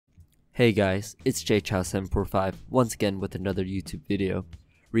Hey guys, it's JChao745 once again with another YouTube video.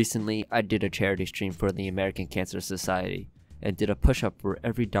 Recently, I did a charity stream for the American Cancer Society and did a push-up for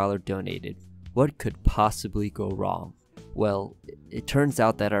every dollar donated. What could possibly go wrong? Well, it turns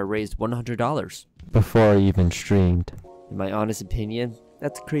out that I raised $100. Before I even streamed. In my honest opinion,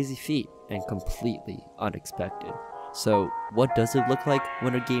 that's a crazy feat and completely unexpected. So, what does it look like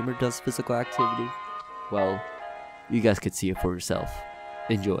when a gamer does physical activity? Well, you guys could see it for yourself.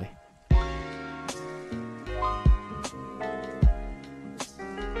 Enjoy.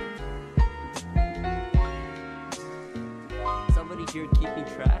 Somebody here keeping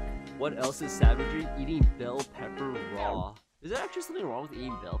track? What else is savagery? Eating bell pepper raw. Is there actually something wrong with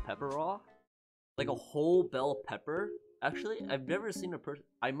eating bell pepper raw? Like a whole bell pepper? Actually, I've never seen a person.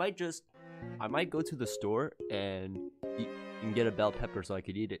 I might go to the store and get a bell pepper so I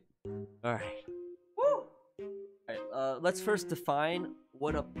could eat it. Alright. Woo! Alright, let's first define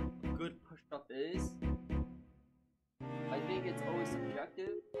what a good push-up is. I think it's always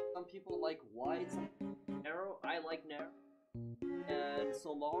subjective. Some people like wide, some narrow. I like narrow. And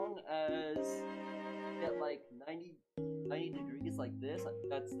so long as you get like 90 degrees like this,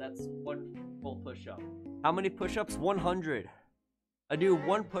 that's one full push-up. How many push-ups? 100. I do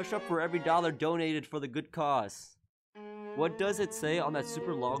one push-up for every dollar donated for the good cause. What does it say on that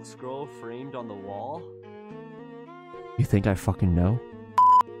super long scroll framed on the wall? You think I fucking know?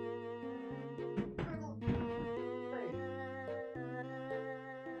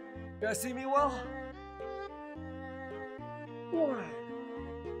 You guys see me well? Alright.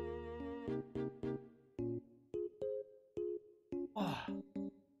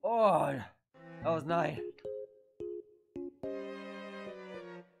 Oh, that was 9.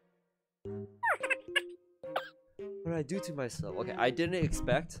 What did I do to myself? Okay, I didn't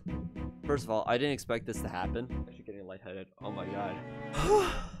expect. First of all, I didn't expect this to happen. I'm actually getting lightheaded. Oh my god.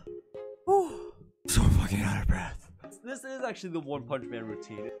 So fucking out of breath. This is actually the One Punch Man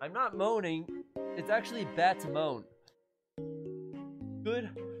routine. I'm not moaning. It's actually bad to moan. Good.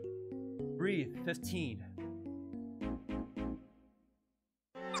 Breathe. 15.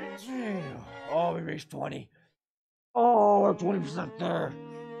 Oh, we reached 20. Oh, we're 20% there.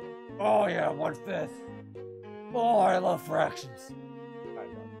 Oh yeah, 1/5. Oh, I love fractions.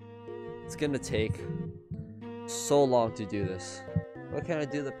 It's gonna take so long to do this. What can I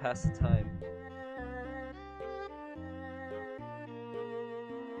do to pass the time?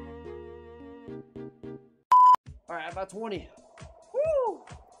 Alright, I'm at 20. Woo!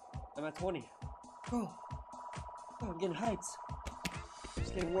 I'm at 20. Oh, I'm getting hyped.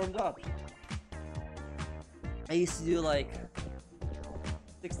 Just getting warmed up. I used to do like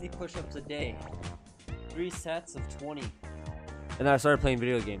 60 push-ups a day. 3 sets of 20. And then I started playing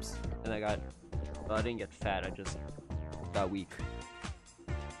video games. And I didn't get fat, I just got weak.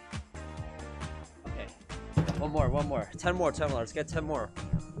 Okay. One more. 10 more. Let's get 10 more.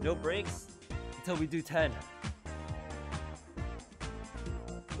 No breaks until we do 10.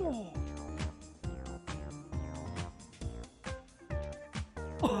 Oh.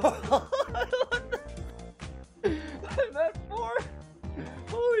 I'm at 4.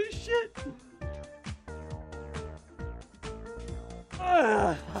 Holy shit.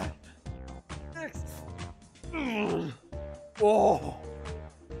 6. Oh.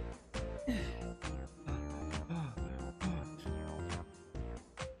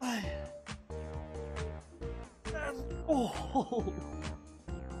 Oh.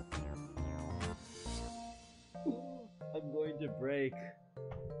 I'm going to break.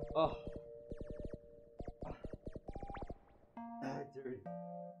 Oh. Dirty.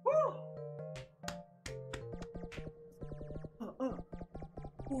 Woo.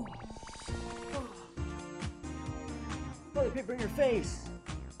 Toilet paper in your face.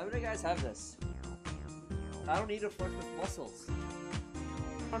 How many guys have this? I don't need to flex with muscles.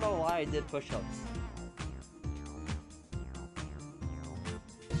 I don't know why I did push-ups.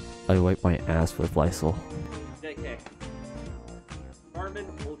 I wipe my ass with Lysol. JK. Carmen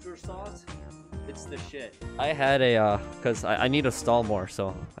Ultra Sauce. It's the shit. I had a, cause I need to stall more,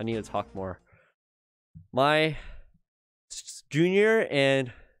 so I need to talk more. My junior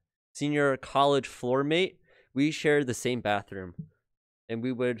and senior college floor mate, we shared the same bathroom. And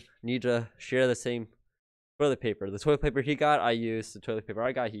we would need to share the same toilet paper. The toilet paper he got, I used. The toilet paper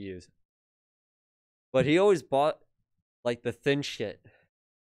I got, he used. But he always bought, like, the thin shit.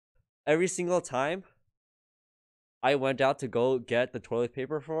 Every single time I went out to go get the toilet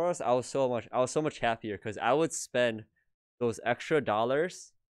paper for us, I was so much happier because I would spend those extra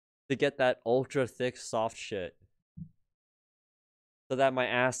dollars to get that ultra thick soft shit so that my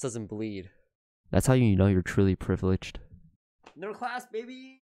ass doesn't bleed. That's how you know you're truly privileged. Middle class,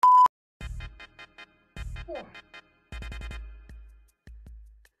 baby.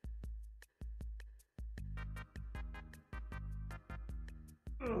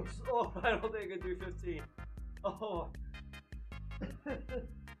 Oh, I don't think I can do 15. Oh.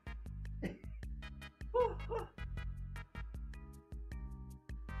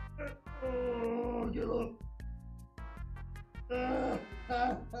 Oh, get up.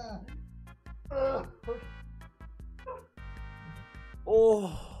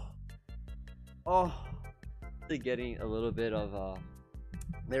 Oh. Oh. Getting a little bit of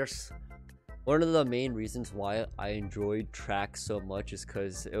there's one of the main reasons why I enjoyed track so much is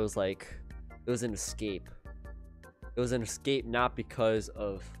because it was like it was an escape. It was an escape not because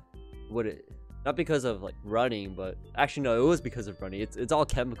of not because of like running, but actually no, it was because of running. It's all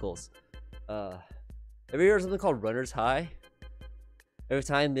chemicals. Have you heard of something called runner's high? Every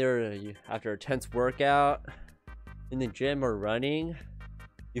time they're after a tense workout in the gym or running,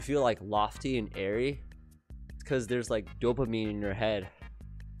 you feel like lofty and airy. It's because there's like dopamine in your head.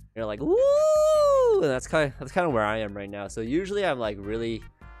 You're like, woo! And that's kind of where I am right now. So usually I'm like really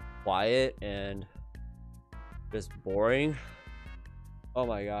quiet and just boring. Oh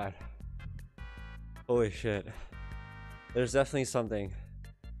my god. Holy shit. There's definitely something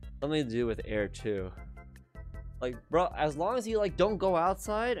to do with air too. Like, bro, as long as you like don't go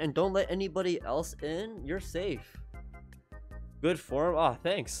outside and don't let anybody else in, you're safe. Good form. Oh,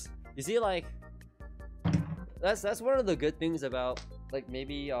 thanks. You see, like, that's one of the good things about like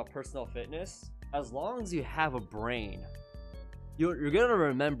maybe personal fitness. As long as you have a brain, you're gonna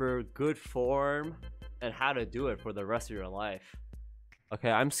remember good form and how to do it for the rest of your life.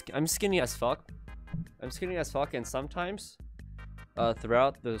 Okay, I'm skinny as fuck. I'm skinny as fuck, and sometimes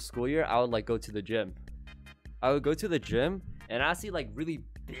throughout the school year, I would like go to the gym. I would go to the gym and I see like really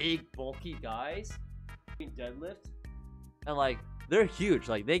big, bulky guys doing deadlift, and like they're huge.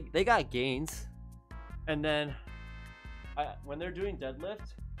 Like they got gains, and then when they're doing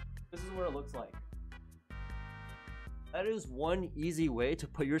deadlift, this is what it looks like. That is one easy way to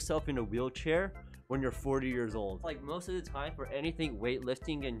put yourself in a wheelchair when you're 40 years old. Like most of the time for anything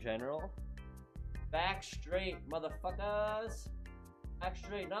weightlifting in general, back straight, motherfuckers. Back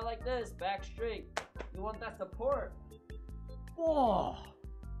straight, not like this, back straight. You want that support. Whoa.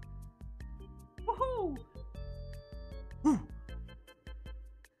 Woohoo. Whew.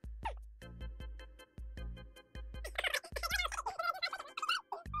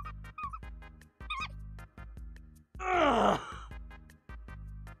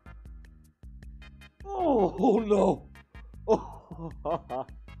 Oh no! Oh.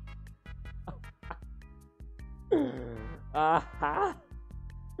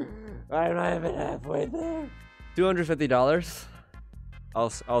 I'm not even halfway there. $250. I'll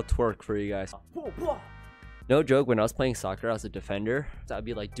twerk for you guys. No joke. When I was playing soccer as a defender, I'd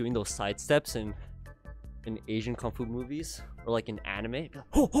be like doing those side steps in Asian kung fu movies or like in anime.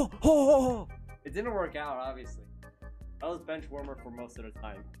 It didn't work out, obviously. I was bench warmer for most of the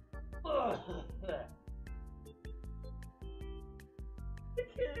time. I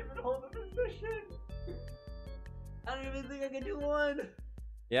can't even hold the position. I don't even think I can do one.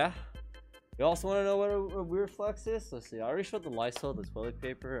 Yeah? You also want to know what a weird flex is? Let's see. I already showed the Lysol, the toilet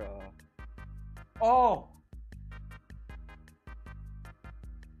paper. Oh!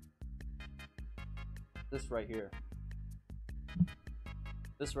 This right here.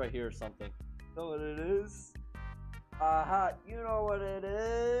 This right here is something. You know what it is? Aha, you know what it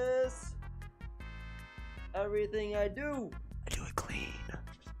is. Everything I do it clean.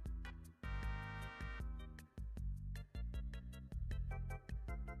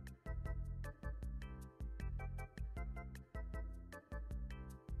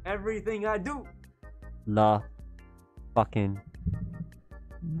 Everything I do. La fucking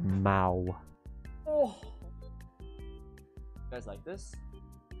Mao. Oh. You guys like this?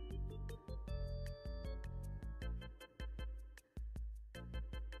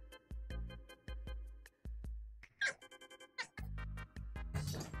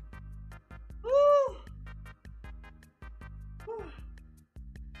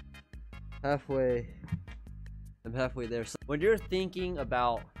 Halfway. I'm halfway there. So when you're thinking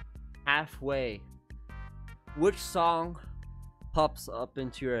about halfway, which song pops up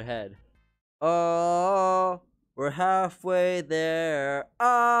into your head? Oh, we're halfway there.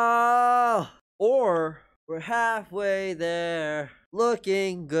 Oh, or we're halfway there.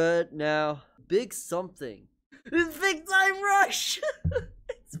 Looking good now. Big something. It's Big Time Rush.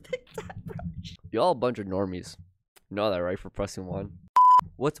 It's Big Time Rush. Y'all a bunch of normies. You know that, right? For pressing 1.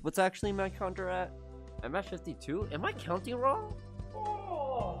 What's actually my counter at? I'm at 52. Am I counting wrong?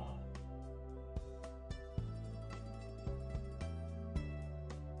 Oh.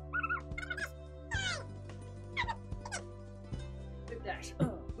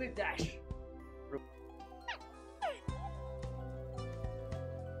 Quick dash.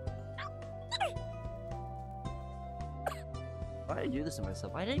 Why did I do this to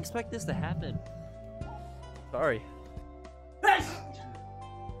myself? I didn't expect this to happen. Sorry. I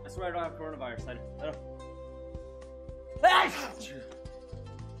swear I don't have coronavirus. I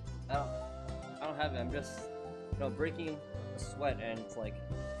don't have it. I'm just, breaking a sweat, and it's like,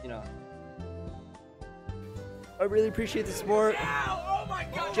 I really appreciate the support. Oh my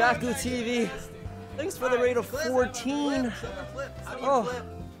God! JChao TV. Thanks for the rate of 14. Oh,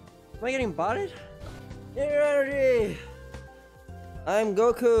 am I getting botted? Your energy. I'm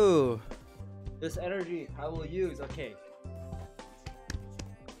Goku. This energy I will use. Okay.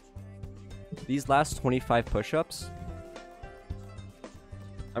 These last 25 push-ups,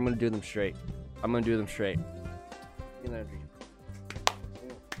 I'm gonna do them straight. Energy.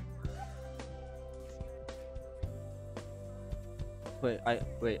 Wait,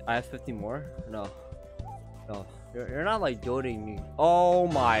 I have 50 more? No. You're not like doting me. Oh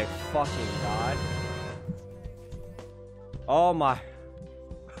my fucking god. Oh my.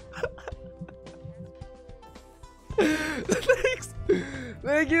 Thanks.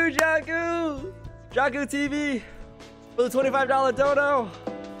 Thank you, JChao TV, for the $25 dono.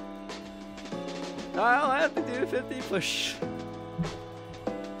 I don't have to do 50 push.